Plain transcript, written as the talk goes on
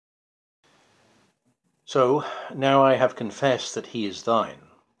So now I have confessed that he is thine,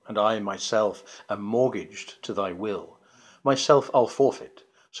 and I myself am mortgaged to thy will. Myself I'll forfeit,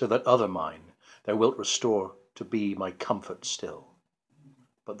 so that other mine thou wilt restore to be my comfort still.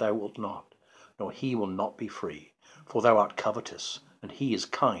 But thou wilt not, nor he will not be free, for thou art covetous, and he is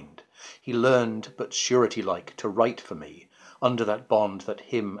kind. He learned but surety-like to write for me, under that bond that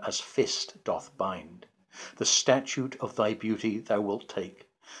him as fist doth bind. The statute of thy beauty thou wilt take,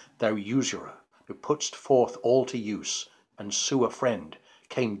 thou usurer, who put'st forth all to use, and sue a friend,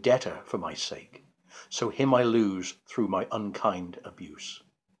 came debtor for my sake. So him I lose through my unkind abuse.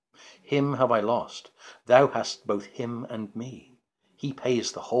 Him have I lost, thou hast both him and me. He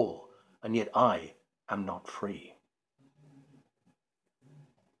pays the whole, and yet I am not free.